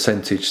having a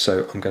percentage,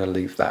 so I'm going to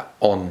leave that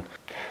on.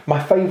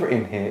 My favourite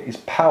in here is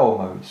power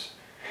modes.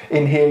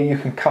 In here you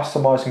can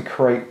customise and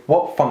create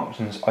what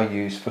functions are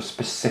used for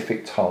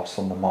specific tasks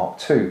on the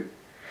Mk2.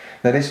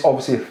 Now this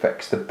obviously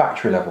affects the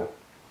battery level.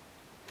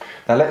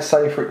 Now let's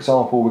say for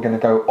example we're going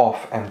to go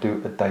off and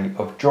do a day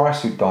of dry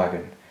suit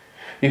diving.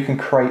 You can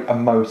create a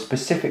mode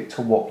specific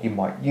to what you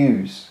might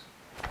use.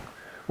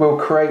 We'll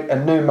create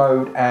a new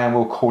mode and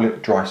we'll call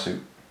it dry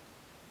suit.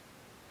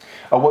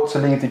 I want to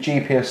leave the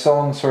GPS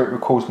on so it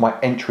records my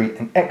entry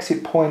and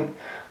exit point,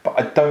 but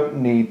I don't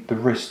need the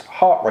wrist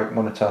heart rate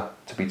monitor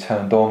to be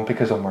turned on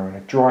because I'm wearing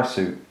a dry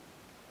suit.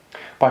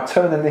 By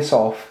turning this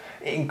off,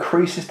 it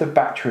increases the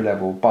battery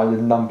level by the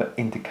number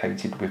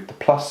indicated with the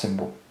plus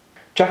symbol.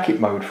 Jacket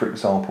mode, for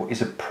example,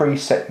 is a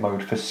preset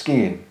mode for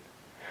skiing.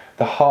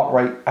 The heart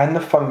rate and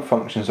the phone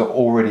functions are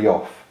already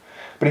off,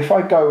 but if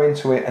I go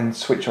into it and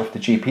switch off the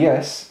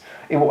GPS,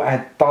 it will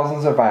add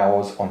dozens of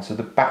hours onto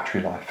the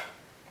battery life.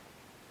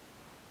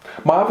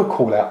 My other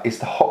call out is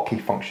the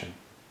hotkey function.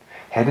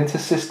 Head into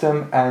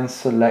system and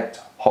select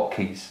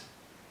hotkeys.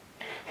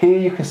 Here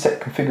you can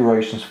set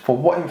configurations for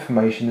what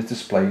information is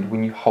displayed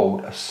when you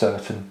hold a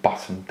certain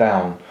button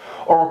down,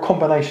 or a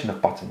combination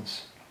of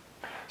buttons.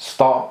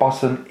 Start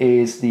button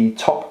is the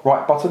top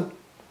right button,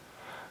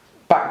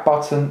 back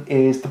button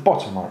is the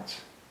bottom right,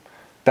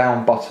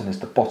 down button is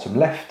the bottom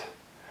left,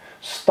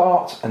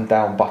 start and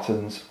down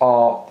buttons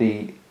are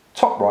the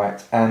top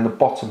right and the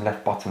bottom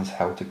left buttons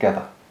held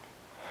together.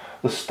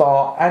 The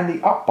start and the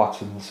up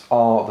buttons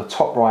are the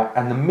top right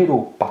and the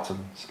middle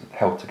buttons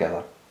held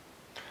together.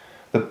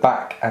 The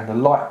back and the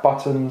light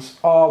buttons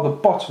are the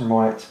bottom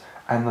right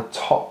and the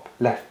top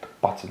left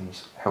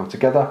buttons held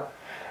together.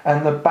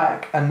 And the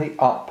back and the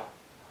up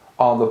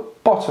are the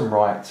bottom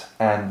right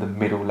and the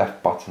middle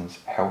left buttons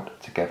held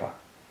together.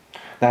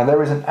 Now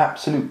there is an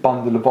absolute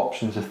bundle of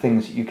options of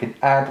things that you can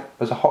add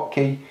as a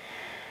hotkey.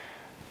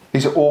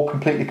 These are all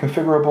completely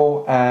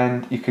configurable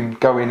and you can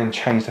go in and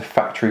change the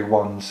factory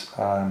ones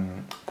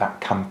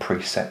that come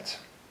preset.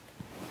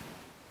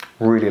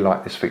 Really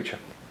like this feature.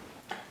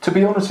 To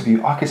be honest with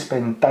you, I could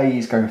spend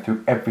days going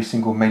through every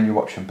single menu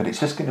option, but it's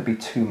just going to be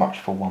too much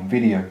for one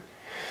video.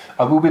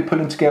 I will be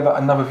putting together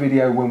another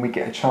video when we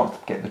get a chance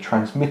to get the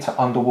transmitter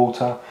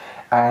underwater,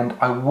 and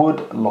I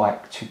would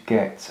like to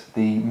get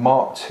the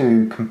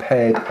Mk2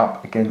 compared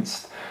up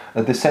against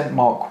the Descent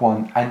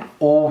Mk1 and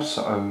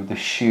also the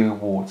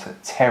Shearwater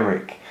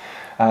Terric.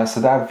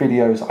 So they are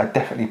videos I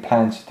definitely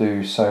plan to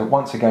do. So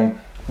once again,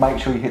 make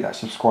sure you hit that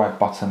subscribe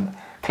button,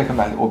 click on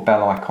that little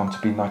bell icon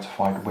to be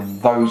notified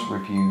when those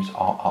reviews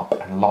are up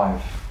and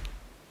live.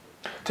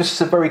 Just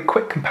as a very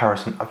quick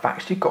comparison, I've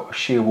actually got a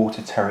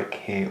Shearwater Terric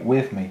here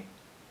with me.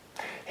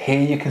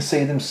 Here you can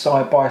see them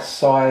side by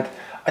side.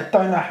 I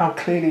don't know how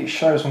clearly it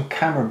shows on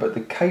camera, but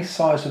the case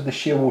size of the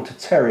Shearwater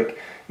Terric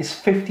is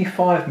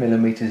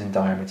 55mm in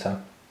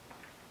diameter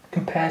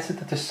compared to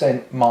the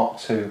Descent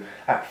Mk2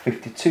 at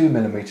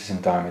 52mm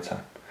in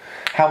diameter.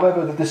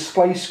 However, the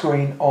display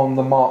screen on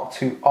the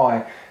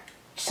Mk2i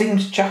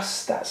seems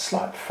just that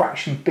slight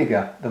fraction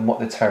bigger than what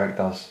the Terric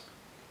does.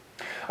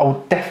 I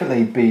will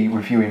definitely be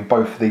reviewing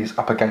both of these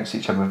up against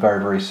each other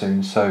very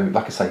soon, so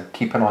like I say,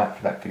 keep an eye out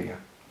for that video.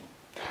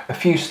 A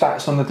few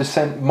stats on the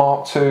Descent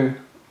Mk2.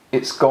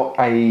 It's got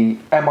a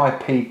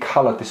MIP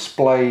colour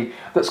display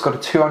that's got a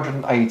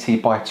 280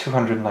 by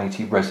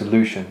 280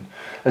 resolution.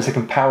 As a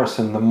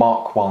comparison, the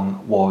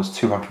Mk1 was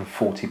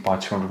 240 by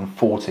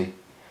 240.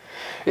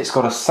 It's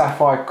got a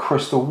sapphire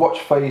crystal watch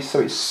face, so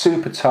it's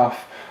super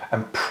tough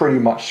and pretty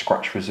much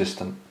scratch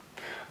resistant.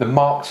 The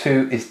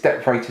Mk2 is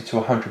depth rated to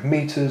 100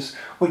 meters,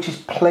 which is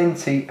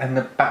plenty, and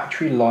the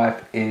battery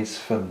life is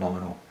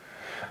phenomenal.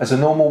 As a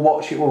normal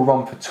watch, it will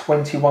run for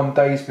 21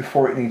 days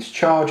before it needs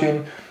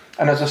charging,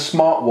 and as a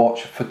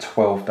smartwatch for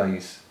 12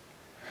 days.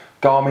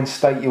 Garmin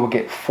state you will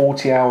get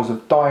 40 hours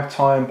of dive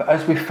time, but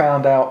as we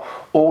found out,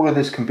 all of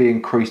this can be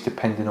increased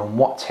depending on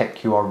what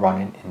tech you are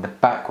running in the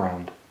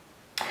background.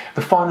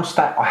 The final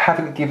stat I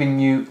haven't given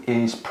you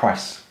is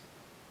price.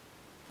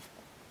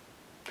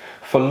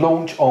 For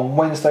launch on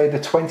Wednesday the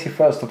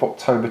 21st of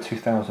October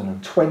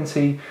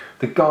 2020,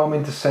 the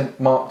Garmin Descent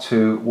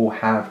Mk2 will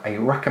have a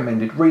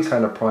recommended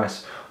retailer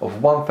price of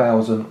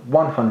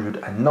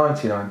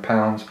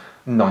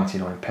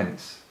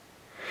 £1,199.99.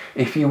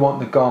 If you want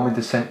the Garmin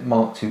Descent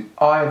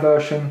Mk2i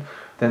version,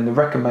 then the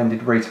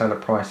recommended retailer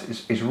price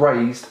is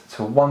raised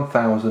to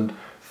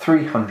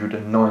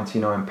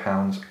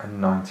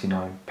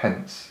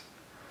 £1,399.99.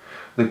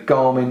 The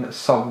Garmin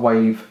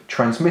Subwave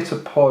transmitter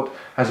pod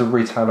has a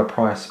retailer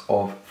price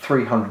of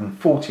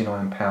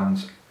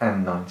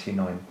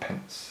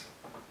 £349.99.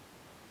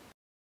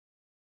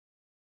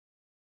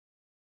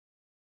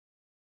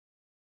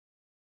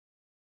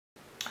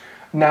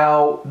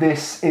 Now,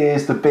 this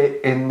is the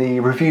bit in the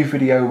review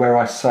video where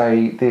I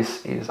say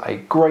this is a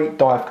great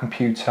dive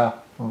computer,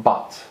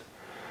 but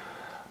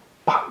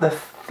the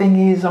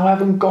thing is, I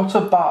haven't got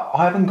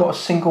a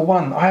single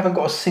one. I haven't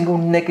got a single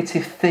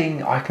negative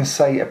thing I can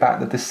say about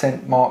the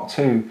Descent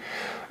Mk2.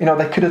 You know,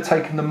 they could have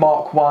taken the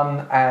Mark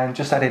 1 and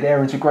just added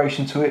air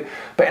integration to it,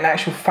 but in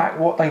actual fact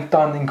what they've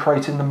done in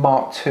creating the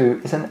Mark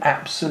 2 is an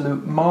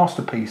absolute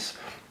masterpiece.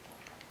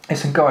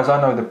 Listen guys, I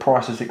know the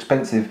price is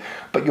expensive,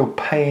 but you're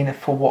paying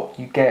for what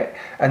you get,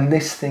 and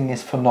this thing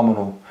is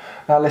phenomenal.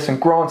 Now listen,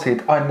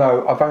 granted, I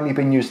know I've only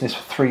been using this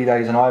for 3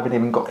 days and I haven't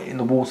even got it in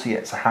the water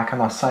yet, so how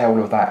can I say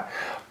all of that?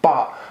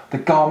 But the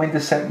Garmin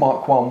Descent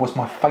Mk2 was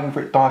my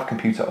favourite dive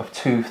computer of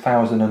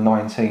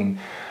 2019.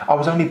 I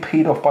was only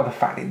peed off by the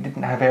fact it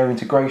didn't have air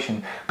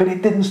integration, but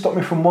it didn't stop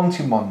me from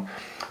wanting one.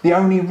 The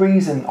only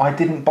reason I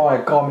didn't buy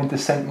a Garmin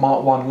Descent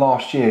Mk2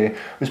 last year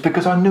was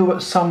because I knew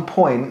at some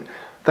point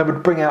they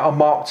would bring out a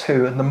Mark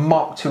 2 and the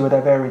Mark 2 would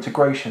have air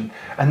integration,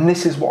 and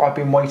this is what I've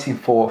been waiting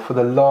for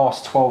the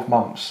last 12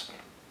 months.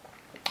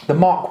 The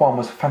Mark 1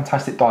 was a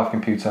fantastic dive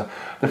computer.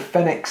 The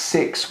Fenix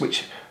 6,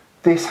 which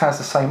this has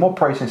the same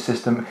operating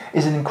system,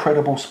 is an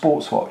incredible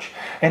sports watch.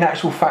 In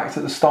actual fact,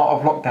 at the start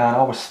of lockdown,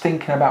 I was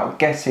thinking about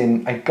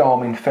getting a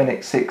Garmin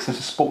Fenix 6 as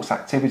a sports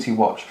activity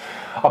watch.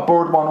 I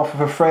borrowed one off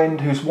of a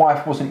friend whose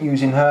wife wasn't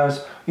using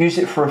hers, used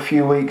it for a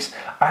few weeks.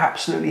 I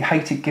absolutely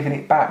hated giving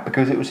it back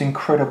because it was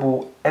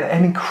incredible,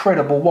 an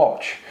incredible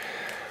watch.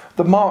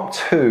 The Mark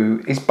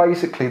II is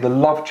basically the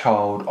love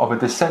child of a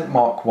Descent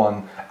Mark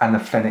 1 and the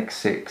Fenix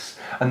 6,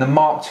 and the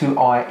Mark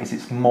II-i is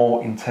its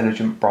more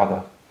intelligent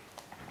brother.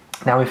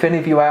 Now, if any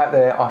of you out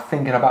there are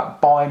thinking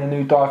about buying a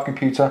new dive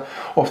computer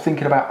or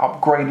thinking about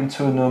upgrading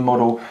to a new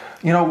model,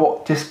 you know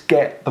what, just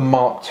get the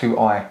Mark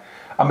II-i.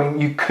 I mean,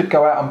 you could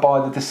go out and buy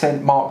the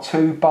Descent Mark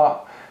II,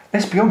 but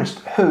let's be honest,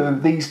 who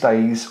these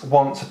days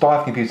wants a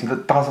dive computer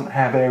that doesn't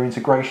have air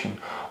integration?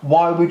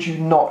 Why would you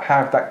not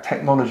have that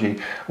technology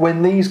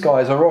when these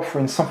guys are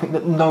offering something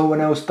that no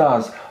one else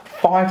does?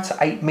 5 to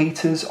 8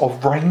 meters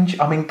of range?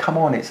 I mean, come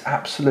on, it's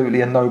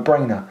absolutely a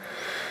no-brainer.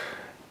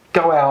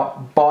 Go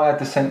out, buy a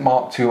Descent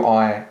Mark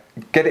II-i,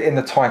 get it in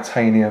the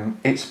titanium.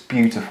 It's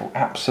beautiful,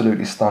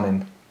 absolutely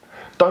stunning.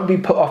 Don't be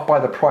put off by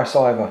the price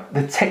either.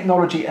 The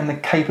technology and the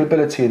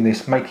capability in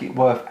this make it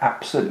worth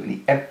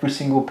absolutely every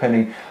single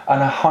penny,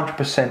 and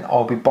 100%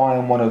 I'll be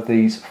buying one of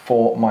these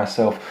for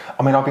myself.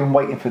 I mean, I've been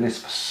waiting for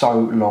this for so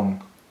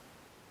long.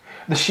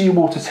 The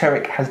Shearwater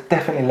Terric has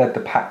definitely led the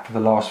pack for the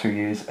last few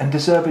years, and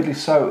deservedly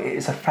so. It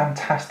is a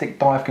fantastic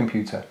dive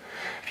computer.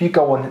 If you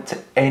go on to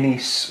any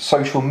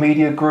social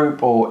media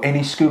group or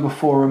any scuba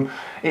forum,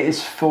 it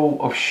is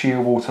full of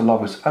shearwater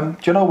lovers. Do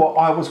you know what?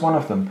 I was one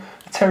of them.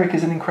 The Terric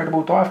is an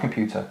incredible dive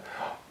computer.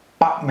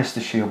 But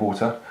Mr.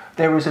 Shearwater,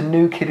 there is a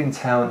new kid in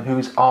town who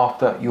is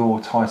after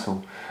your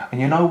title. And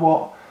you know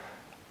what?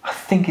 I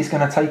think he's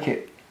going to take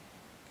it.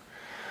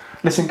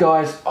 Listen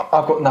guys,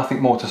 I've got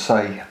nothing more to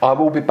say. I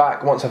will be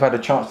back once I've had a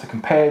chance to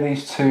compare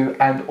these two,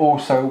 and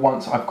also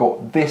once I've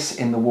got this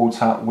in the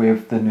water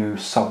with the new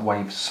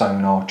Subwave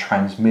Sonar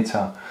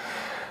transmitter.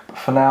 But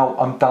for now,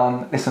 I'm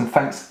done. Listen,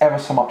 thanks ever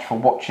so much for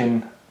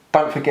watching.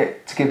 Don't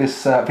forget to give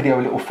this video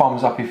a little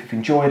thumbs up if you've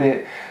enjoyed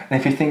it. And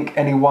if you think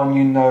anyone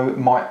you know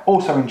might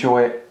also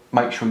enjoy it,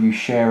 make sure you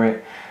share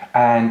it.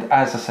 And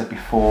as I said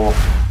before,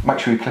 make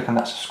sure you click on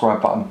that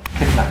subscribe button,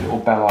 click on that little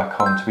bell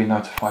icon to be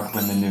notified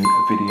when the new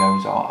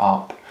videos are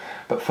up.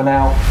 But for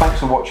now,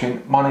 thanks for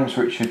watching. My name's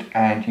Richard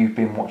and you've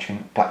been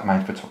watching Black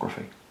Man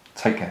Photography.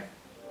 Take care.